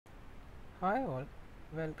Hi all,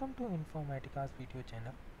 welcome to Informatica's video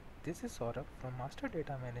channel. This is Saurabh from Master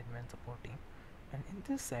Data Management Support Team, and in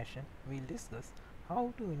this session we'll discuss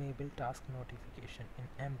how to enable task notification in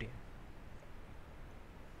MDM.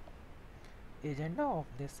 Agenda of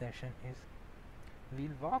this session is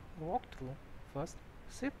we'll walk through first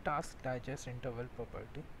sip.task.digest.interval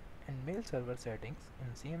property and mail server settings in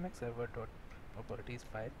cmxserver.properties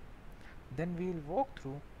file. Then we'll walk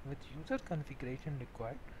through with user configuration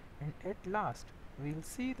required, and at last we'll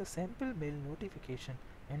see the sample mail notification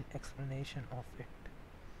and explanation of it.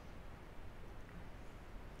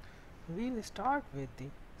 We'll start with the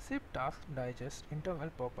sip task digest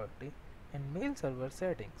interval property and mail server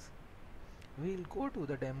settings. We'll go to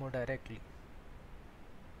the demo directly.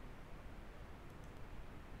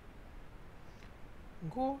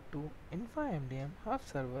 Go to Info MDM Hub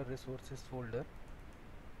Server Resources folder.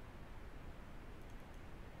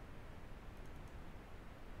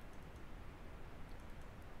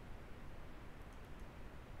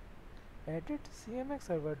 Edit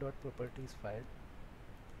cmxserver.properties file.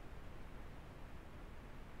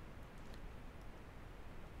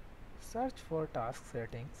 Search for task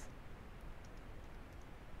settings.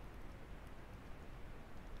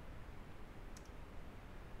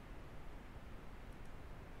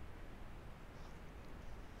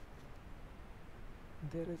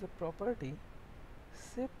 There is a property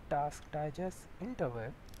sip task digest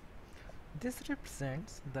interval. This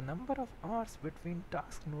represents the number of hours between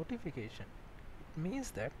task notification. It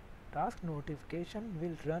means that task notification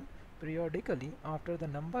will run periodically after the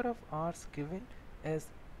number of hours given as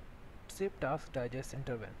sip task digest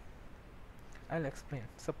interval. I'll explain.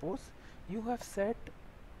 Suppose you have set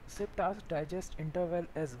sip task digest interval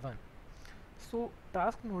as 1. So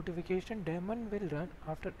task notification daemon will run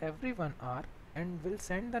after every 1 hour and will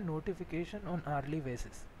send the notification on hourly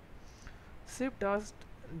basis. Sip task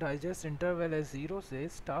digest interval as 0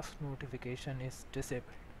 says task notification is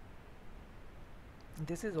disabled.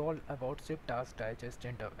 This is all about sip task digest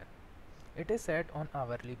interval. It is set on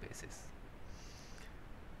hourly basis.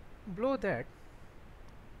 Below that,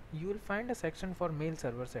 you will find a section for mail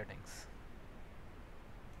server settings.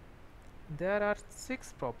 There are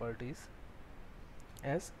 6 properties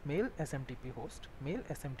as mail SMTP host, mail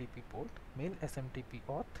SMTP port, mail SMTP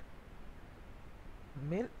auth,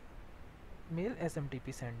 mail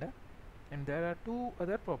SMTP sender, and there are 2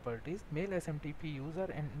 other properties, mail SMTP user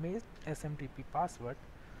and mail SMTP password.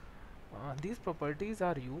 These properties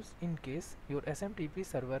are used in case your SMTP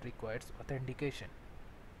server requires authentication.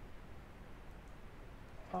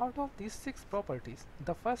 Out of these 6 properties,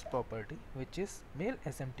 the first property, which is mail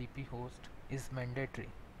SMTP host, is mandatory.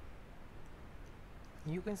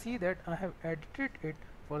 You can see that I have edited it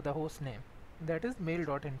for the host name, that is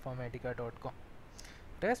mail.informatica.com.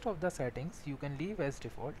 Rest of the settings you can leave as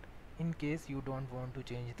default in case you don't want to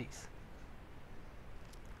change these.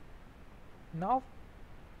 Now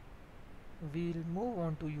we'll move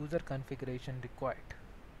on to user configuration required.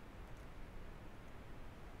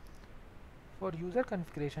 For user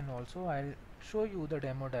configuration also, I'll show you the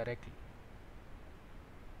demo directly.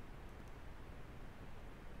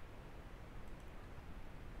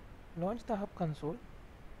 Launch the Hub console,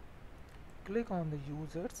 click on the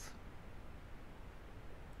users,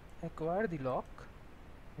 acquire the lock,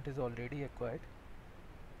 it is already acquired.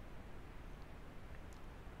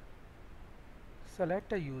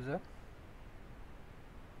 Select a user,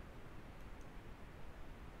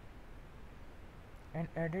 and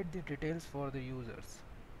edit the details for the users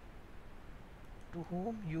to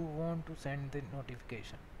whom you want to send the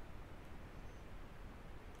notification.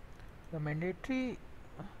 The mandatory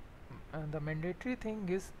thing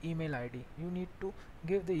is email ID. You need to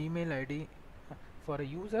give the email ID for a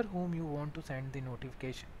user whom you want to send the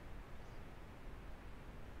notification.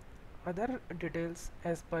 Other details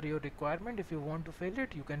as per your requirement, if you want to fill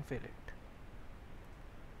it, you can fill it.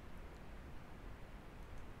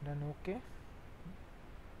 Then OK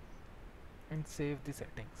and save the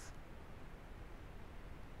settings.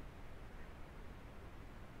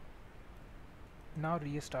 Now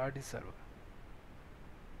restart the server.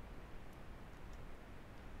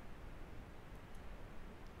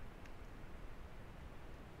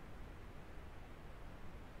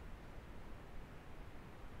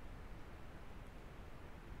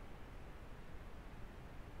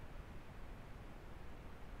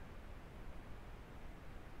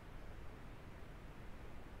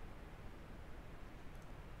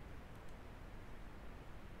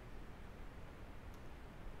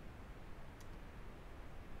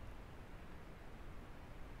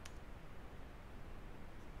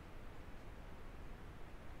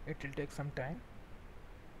 It will take some time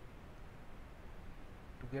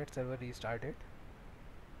to get server restarted.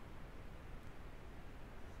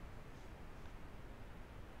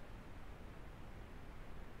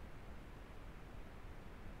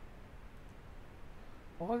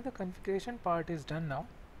 All the configuration part is done now.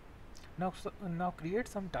 Now create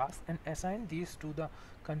some tasks and assign these to the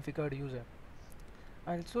configured user.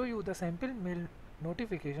 I'll show you the sample mail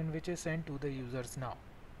notification which is sent to the users now.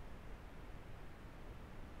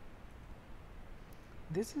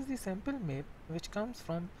 This is the sample mail which comes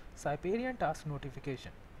from Siberian task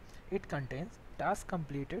notification. It contains tasks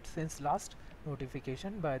completed since last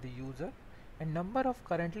notification by the user and number of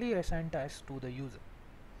currently assigned tasks to the user.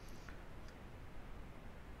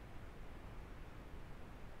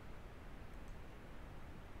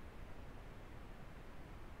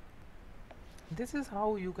 This is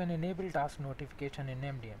how you can enable task notification in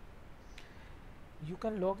MDM. You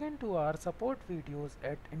can log into our support videos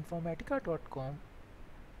at informatica.com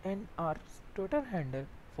and our Twitter handle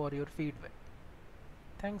for your feedback.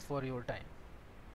 Thanks for your time.